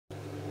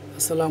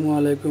আসসালামু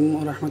আলাইকুম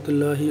ওয়া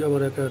রাহমাতুল্লাহি ওয়া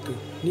বারাকাতুহু।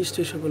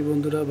 নিশ্চয়ই সকল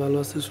বন্ধুরা ভালো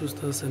আছেন, সুস্থ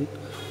আছেন।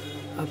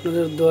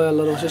 আপনাদের দোয়া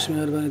আল্লাহর অশেষ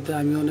মেহেরবানিতে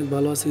আমি অনেক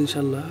ভালো আছি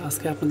ইনশাআল্লাহ।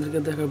 আজকে আপনাদেরকে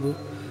দেখাবো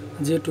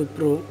J2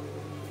 Pro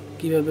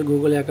কিভাবে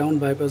গুগল অ্যাকাউন্ট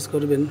বাইপাস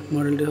করবেন।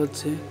 মডেলটি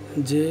হচ্ছে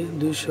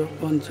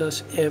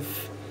J250f।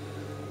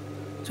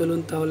 চলুন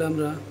তাহলে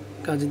আমরা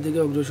কাজের দিকে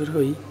অগ্রসর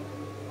হই।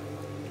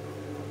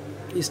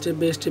 স্টেপ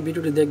বাই স্টেপ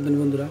ভিডিওটি দেখবেন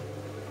বন্ধুরা।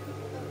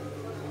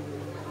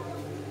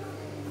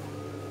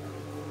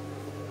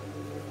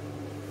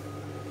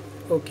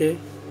 ওকে,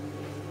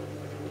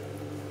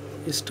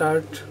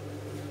 স্টার্ট।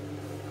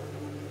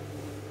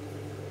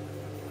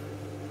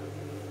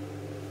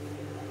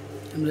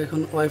 আমরা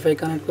এখন ওয়াইফাই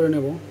কানেক্ট করে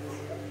নেব।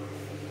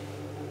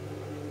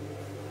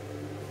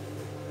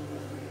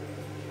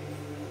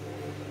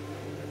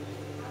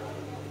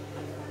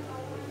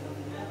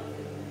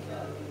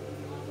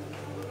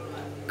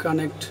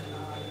 কানেক্ট।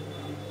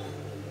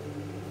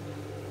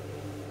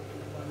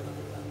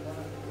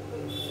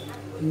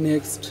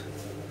 নেক্সট।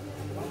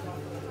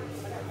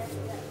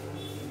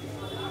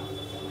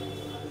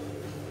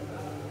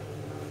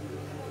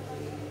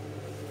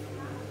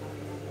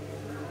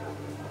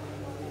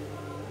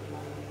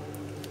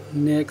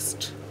 নেক্সট।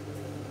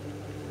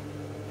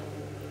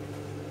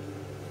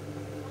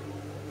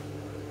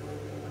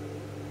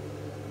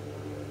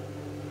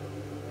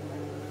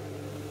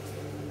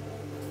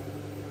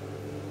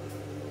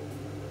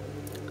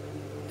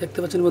 দেখতে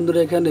পাচ্ছেন বন্ধুরা,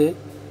 এখানে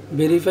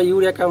ভেরিফাই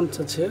ইউর অ্যাকাউন্টস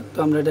আছে। তো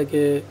আমরা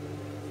এটাকে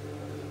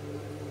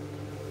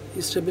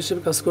স্টেপ বাই স্টেপ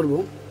কাজ করব।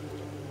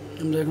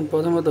 আমরা এখন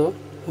প্রথমত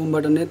হোম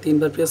বাটনে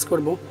 3বার প্রেস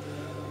করব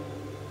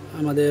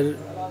আমাদের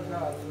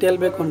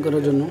টেলব্যাক অন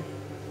করার জন্য।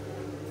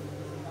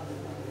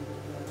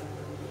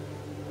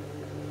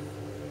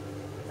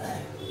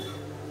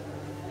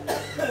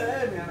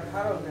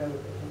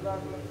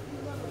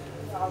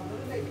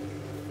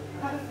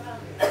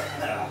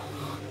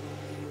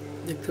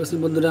 দেখতে পাচ্ছেন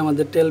বন্ধুরা,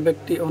 আমাদের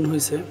টেলব্যাকটি অন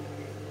হয়েছে।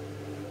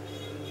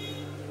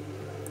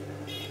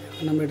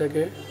 এখন আমরা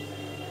এটাকে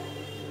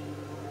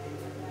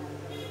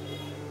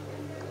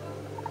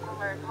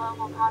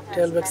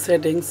টেলব্যাক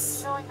সেটিংস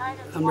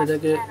আমরা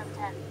এটাকে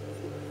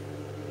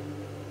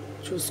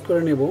চুজ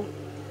করে নেব।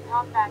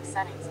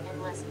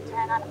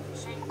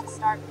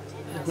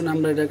 এখন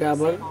আমরা এটাকে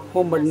আবার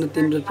হোম বাটনে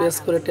 3বার প্রেস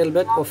করে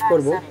টেলব্যাক অফ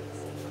করব।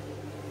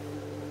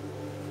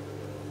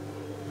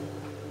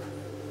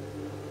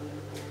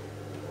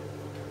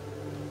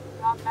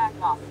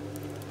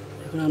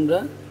 এখন আমরা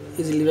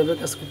ইজিলি ভাবে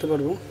কাজ করতে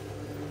পারবো।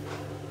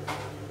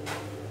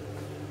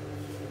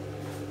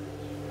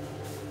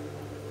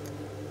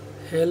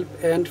 Help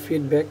and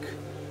feedback.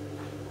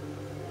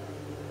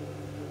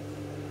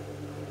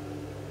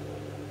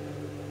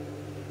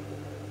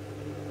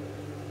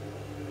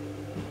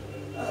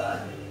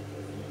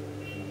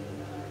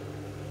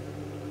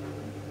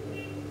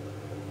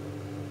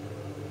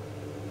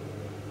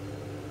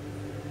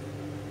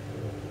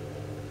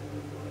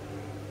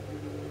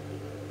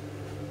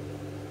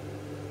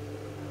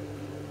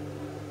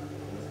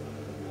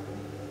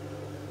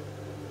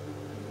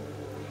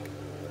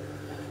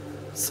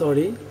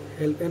 Sorry,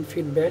 help and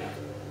feedback.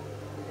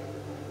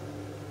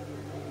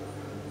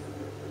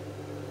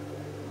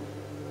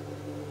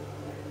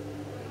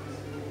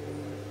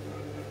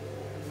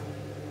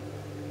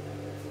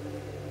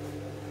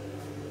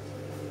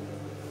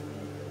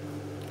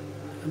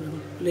 আমি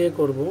প্লে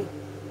করব।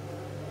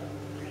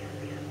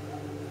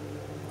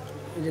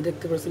 এই যে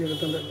দেখতে পাচ্ছেন,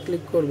 এটাতে আমরা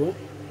ক্লিক করব।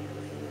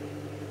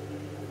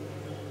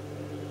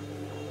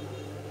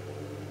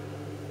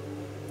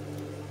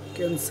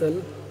 ক্যান্সেল।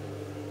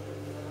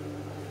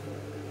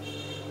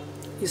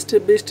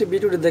 স্টেপ বাই স্টেপ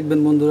ভিডিওটি দেখবেন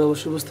বন্ধুরা,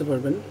 অবশ্যই বুঝতে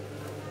পারবেন।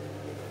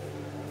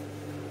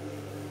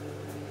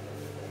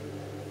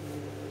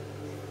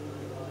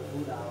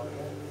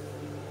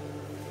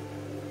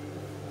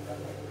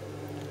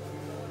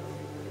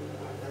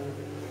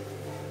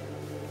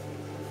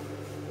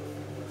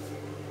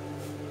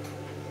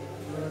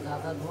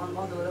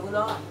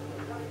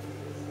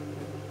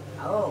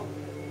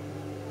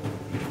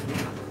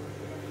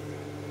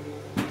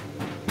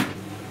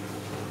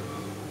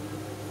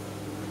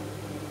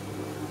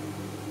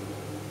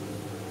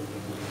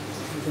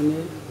 এখানে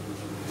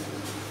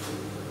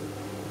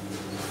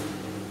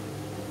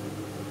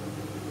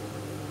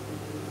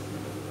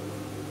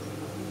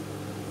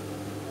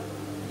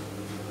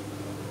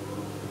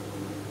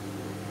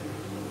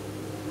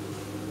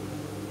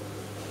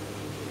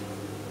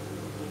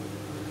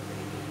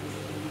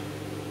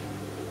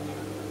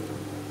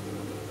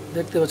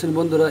দেখতে পাচ্ছেন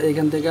বন্ধুরা,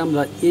 এখান থেকে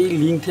আমরা এই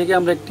লিঙ্ক থেকে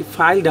আমরা একটি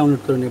ফাইল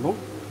ডাউনলোড করে নেব।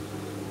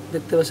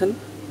 দেখতে পাচ্ছেন,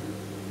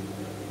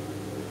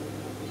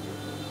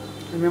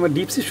 আমি আমার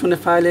ডিসক্রিপশনে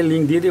ফাইলের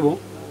লিঙ্ক দিয়ে দেব।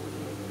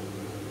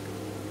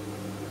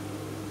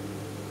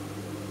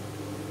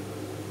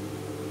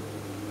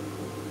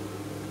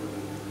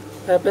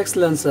 অ্যাপেক্স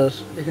লঞ্চার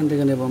এখান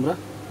থেকে নেব আমরা।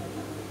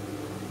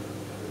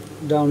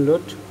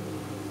 ডাউনলোড,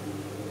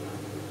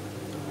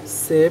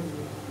 সেভ,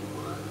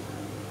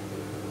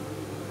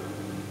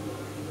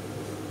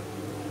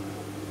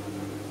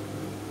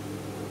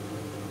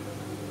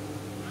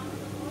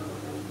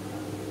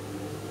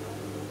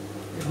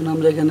 এখন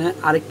আমরা এখানে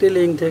আরেকটি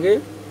লিঙ্ক থেকে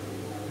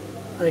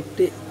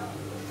আরেকটি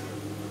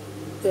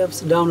অ্যাপস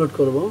ডাউনলোড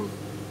করব।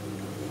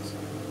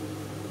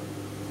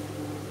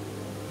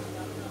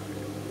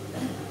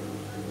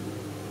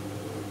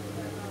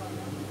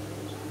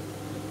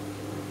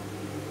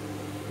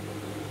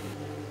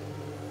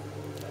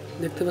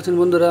 দেখতে পাচ্ছেন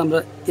বন্ধুরা, আমরা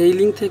এই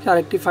লিঙ্ক থেকে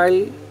আরেকটি ফাইল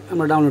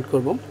আমরা ডাউনলোড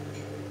করব।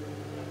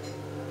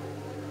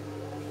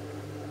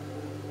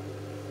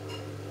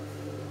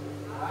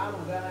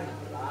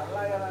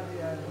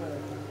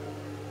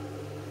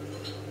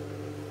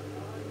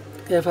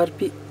 FRP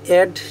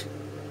add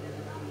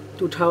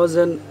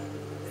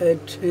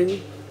 2018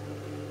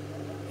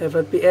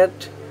 FRP add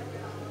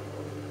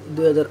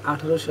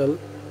 2018 সাল।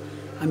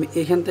 আমি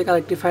এখান থেকে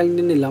আরেকটি ফাইল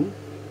নিয়ে নিলাম,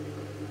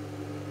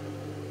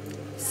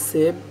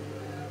 সেভ।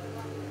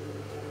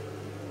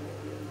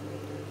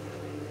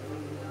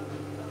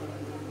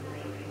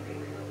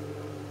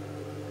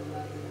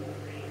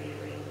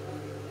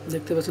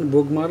 দেখতে পাচ্ছেন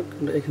বুকমার্ক,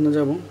 আমরা এখানে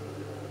যাব।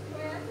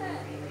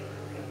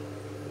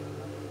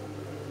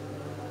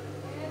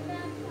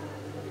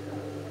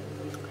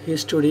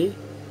 History,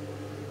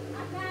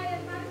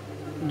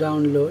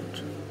 download.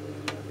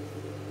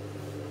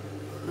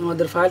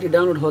 আমাদের ফাইলটি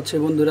ডাউনলোড হচ্ছে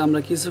বন্ধুরা, আমরা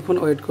কিছুক্ষণ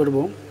ওয়েট করব।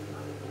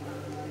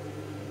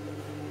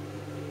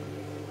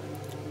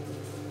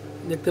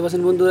 দেখতে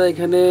পাচ্ছেন বন্ধুরা,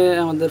 এখানে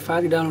আমাদের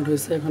ফাইল ডাউনলোড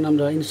হয়েছে। এখন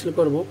আমরা ইনস্টল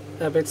করব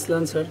apex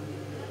launcher,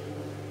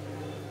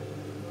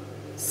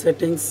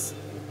 settings,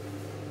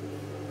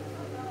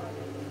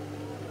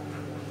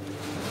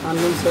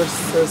 unknown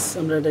sources,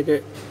 আমরা এটাকে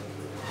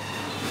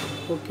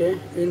ওকে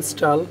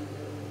ইনস্টল।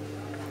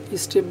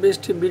 স্টেপ বাই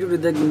স্টেপ ভিডিওটি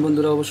দেখবেন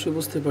বন্ধুরা, অবশ্যই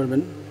বুঝতে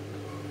পারবেন।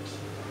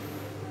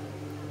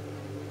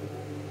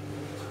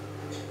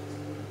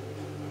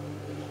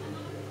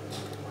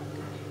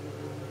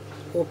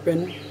 Open,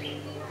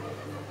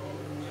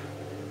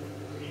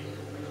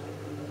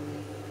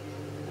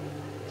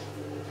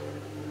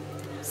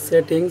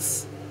 settings,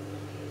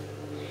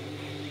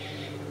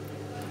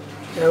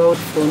 about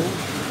phone,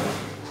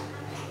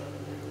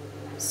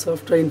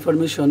 software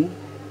information.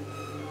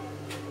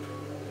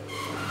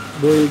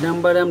 বই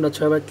নাম্বারে আমরা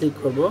 6 বার ক্লিক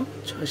করব।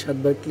 6-7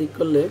 বার ক্লিক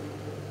করলে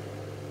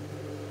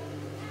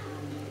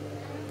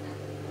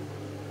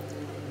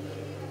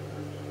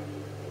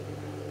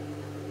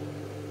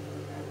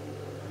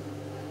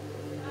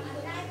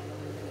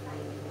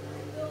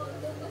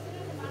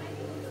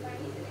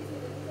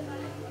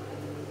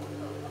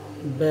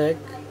back,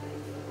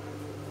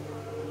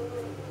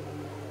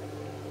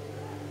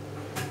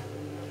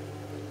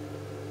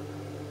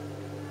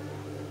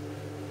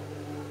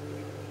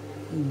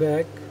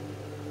 back,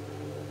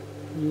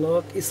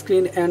 lock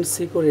screen and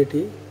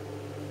security,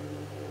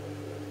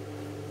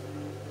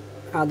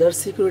 other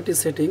security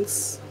settings,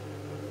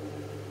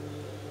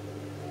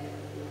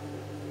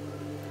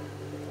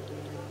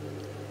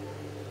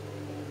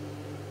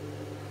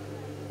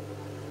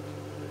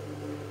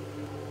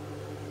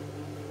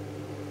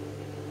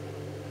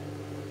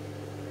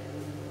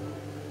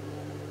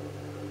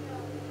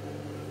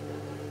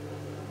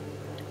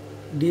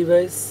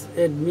 device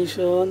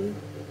admission,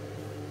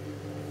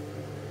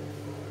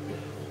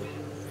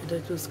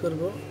 এটা চুজ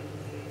করব।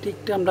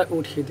 টিকটা আমরা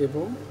উঠিয়ে দেব।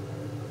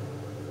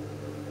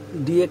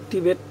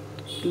 ডিঅ্যাক্টিভেট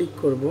ক্লিক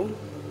করব,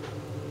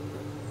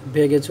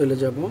 ব্যাগে চলে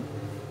যাব,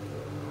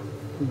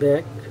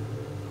 ব্যাক,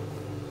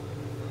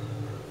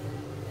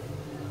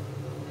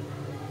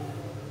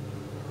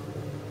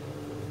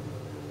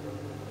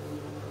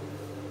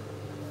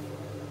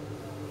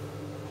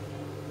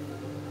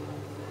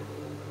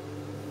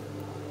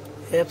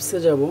 অ্যাপসে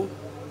যাব,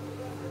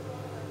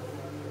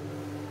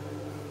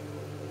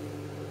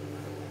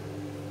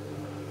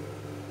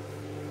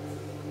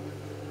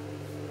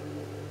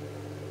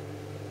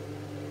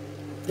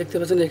 দেখতে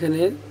পাচ্ছেন এখানে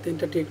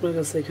 3টা টিক মার্ক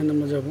আছে। এখানে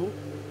আমরা যাব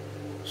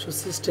শো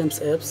সিস্টেমস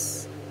অ্যাপস।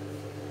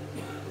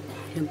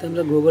 এখান থেকে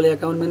আমরা গুগল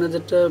অ্যাকাউন্ট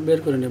ম্যানেজারটা বের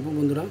করে নেব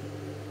বন্ধুরা।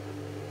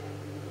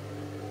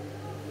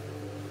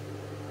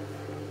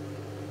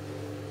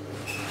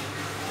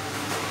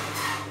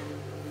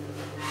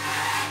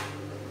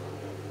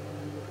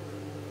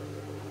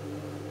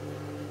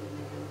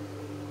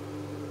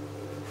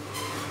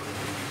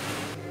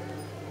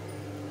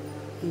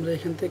 আমরা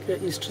এখান থেকে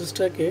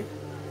স্টোরেজটাকে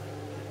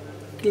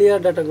ক্লিয়ার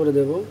ডাটা করে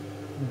দেব,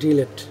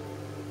 delete,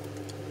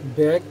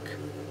 back,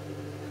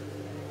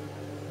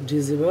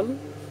 disable,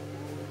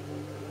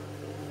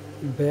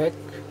 back,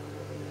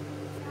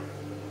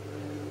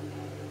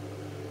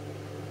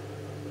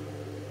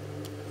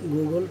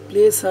 Google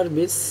play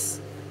service,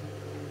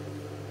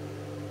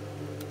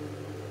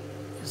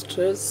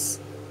 storage,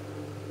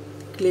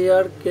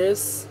 clear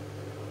case,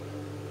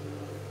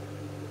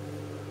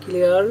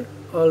 clear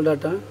all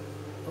data,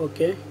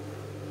 ওকে,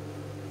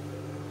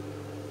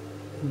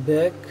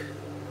 ব্যাক।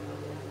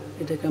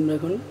 এটাকে আমরা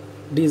এখন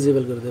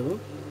ডিসেবল করে দেব,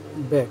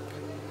 ব্যাক।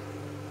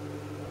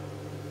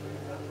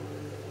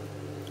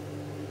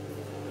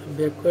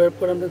 ব্যাক করার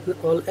পর আমরা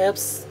অল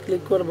অ্যাপস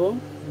ক্লিক করব,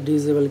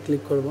 ডিসেবল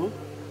ক্লিক করব।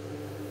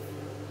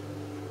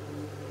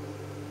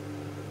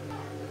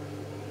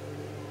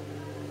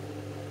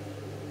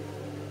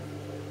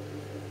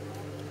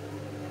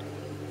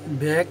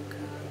 back,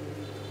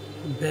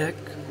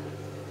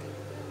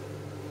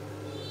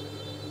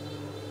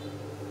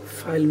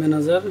 file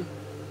manager,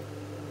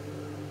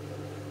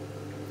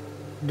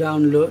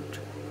 download,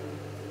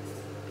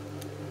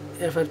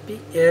 FRP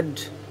add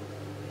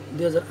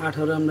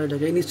 2018 আমরা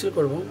এটাকে ইনস্টল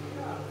করব।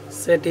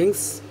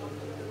 সেটিংস,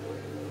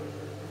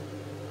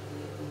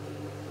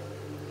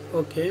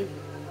 ওকে,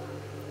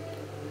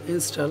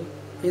 ইনস্টল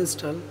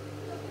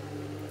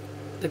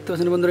দেখতে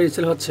পাচ্ছেন বন্ধুরা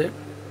ইনস্টল হচ্ছে।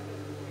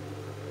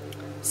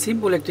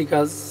 সিম্পল একটি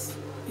কাজ,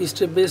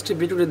 স্টেপ বাই স্টেপ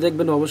ভিডিওটি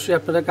দেখবেন, অবশ্যই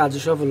আপনারা কাজে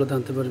সফলতা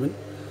আনতে পারবেন।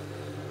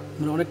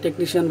 আমরা অনেক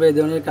টেকনিশিয়ান বা এই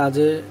ধরনের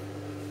কাজে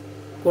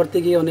করতে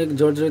গিয়ে অনেক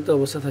জর্জরিত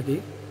অবস্থা থাকি।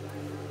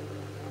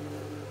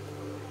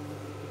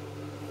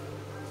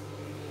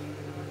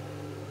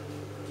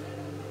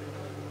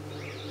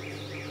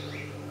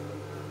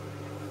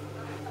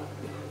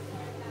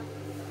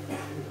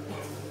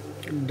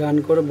 ডান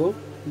করব,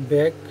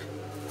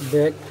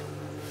 ব্যাক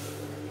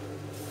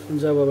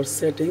যাব আবার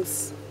settings,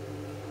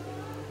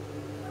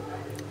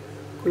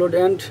 clot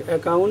and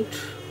account,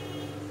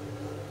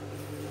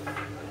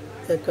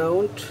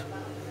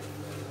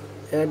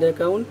 add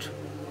account,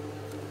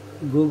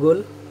 Google,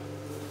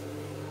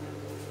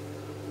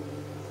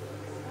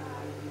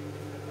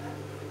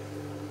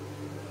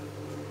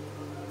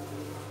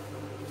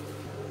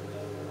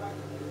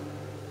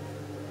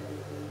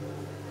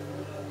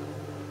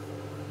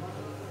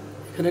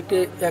 এখানে একটি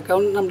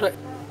অ্যাকাউন্ট আমরা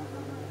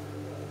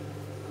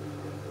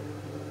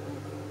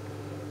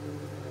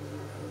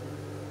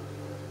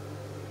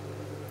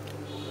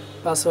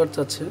পাসওয়ার্ড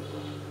চাচ্ছে,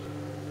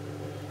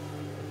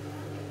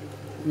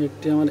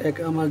 একটি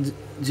আমার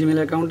জিমেল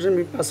অ্যাকাউন্টের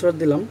আমি পাসওয়ার্ড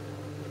দিলাম,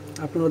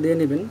 আপনারা দিয়ে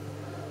নেবেন।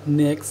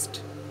 নেক্সট,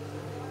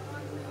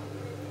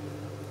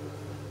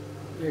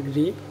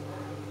 এগ্রি,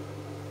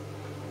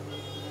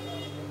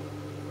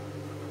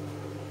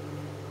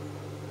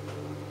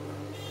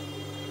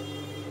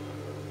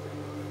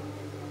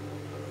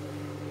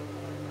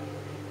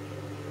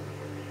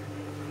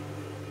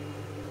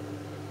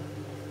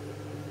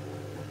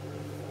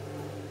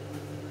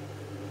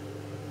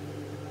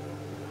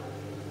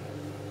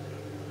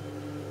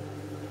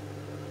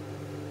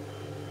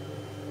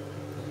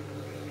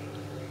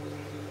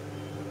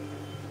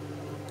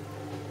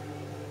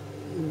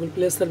 গুগল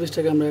প্লে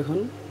সার্ভিসটাকে আমরা এখন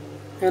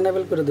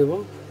এনাবেল করে দেব।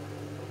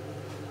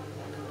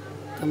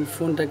 আমি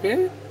ফোনটাকে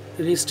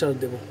restart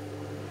Dev.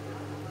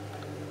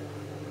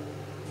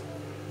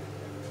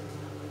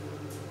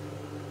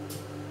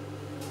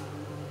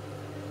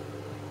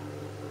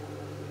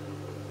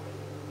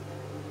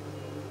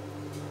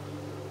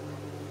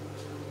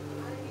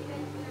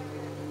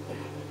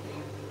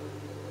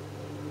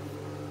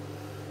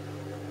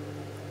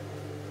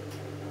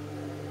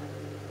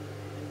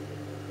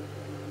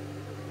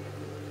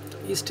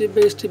 Step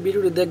by step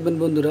ভিডিওটি দেখবেন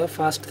বন্ধুরা,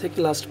 ফার্স্ট থেকে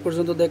লাস্ট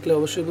পর্যন্ত দেখলে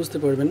অবশ্যই বুঝতে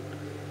পারবেন।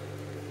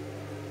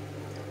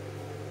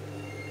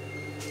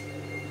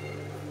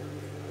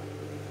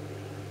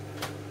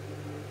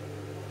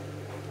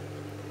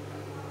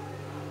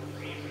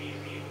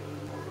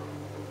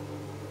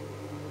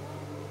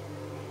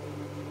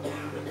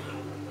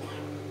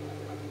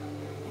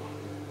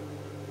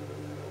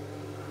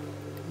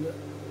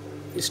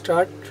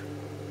 স্টার্ট,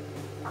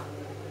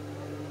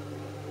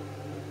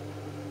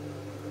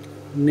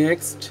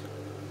 নেক্সট,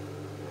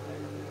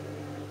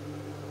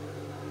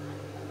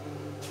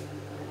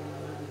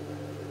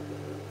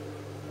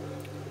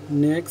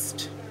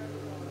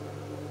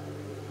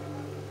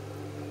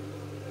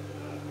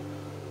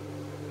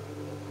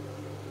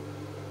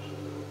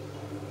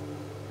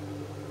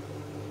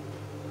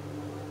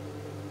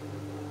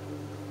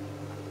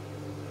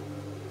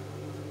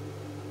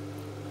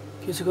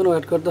 কিছুক্ষণ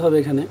ওয়েট করতে হবে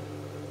এখানে।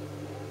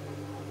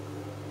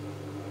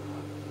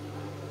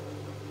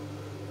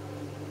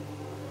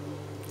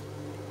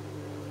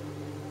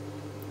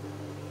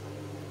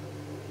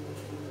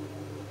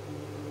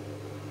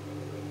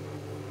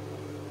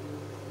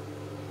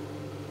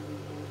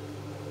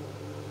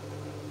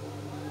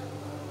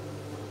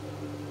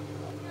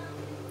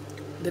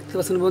 দেখতে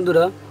পাচ্ছেন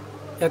বন্ধুরা,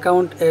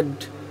 account add,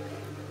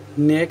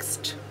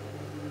 next,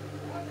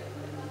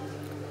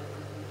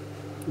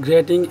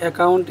 grating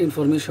account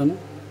information,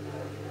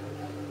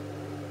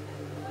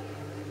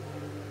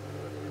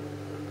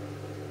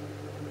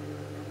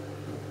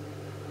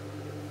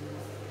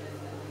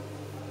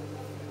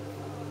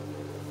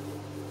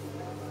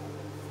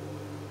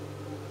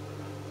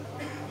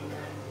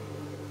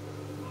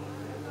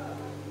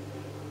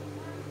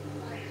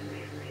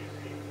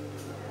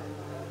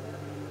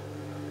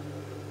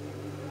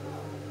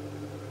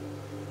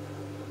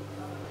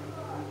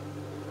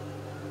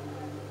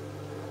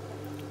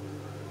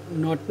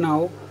 not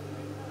now,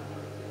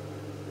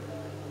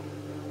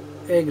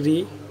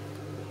 agree,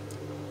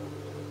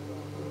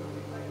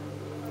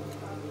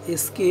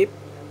 skip,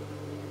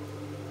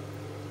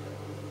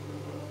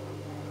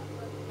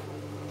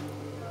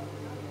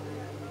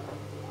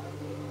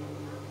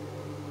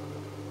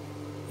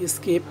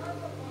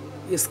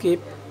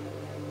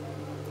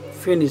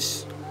 finish।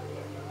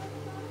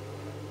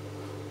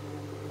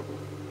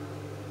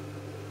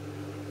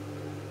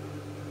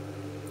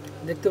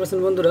 দেখতে পাচ্ছেন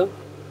বন্ধুরা,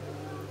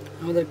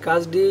 আমাদের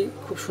কাজটি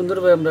খুব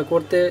সুন্দরভাবে আমরা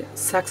করতে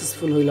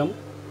সাকসেসফুল হইলাম।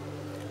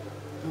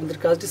 আমাদের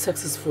কাজটি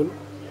সাকসেসফুল।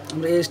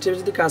 আমরা এই স্টেপে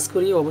যদি কাজ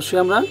করি অবশ্যই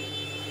আমরা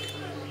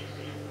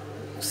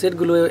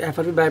সেটগুলো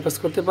FRP বাইপাস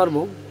করতে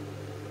পারবো।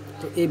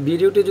 তো এই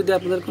ভিডিওটি যদি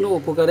আপনাদের কোনো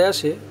উপকারে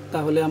আসে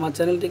তাহলে আমার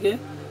চ্যানেলটিকে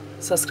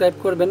সাবস্ক্রাইব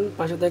করবেন,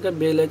 পাশে থাকা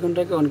বেল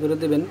আইকনটাকে অন করে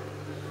দেবেন,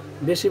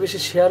 বেশি বেশি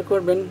শেয়ার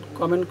করবেন,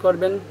 কমেন্ট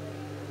করবেন,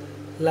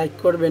 লাইক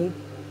করবেন।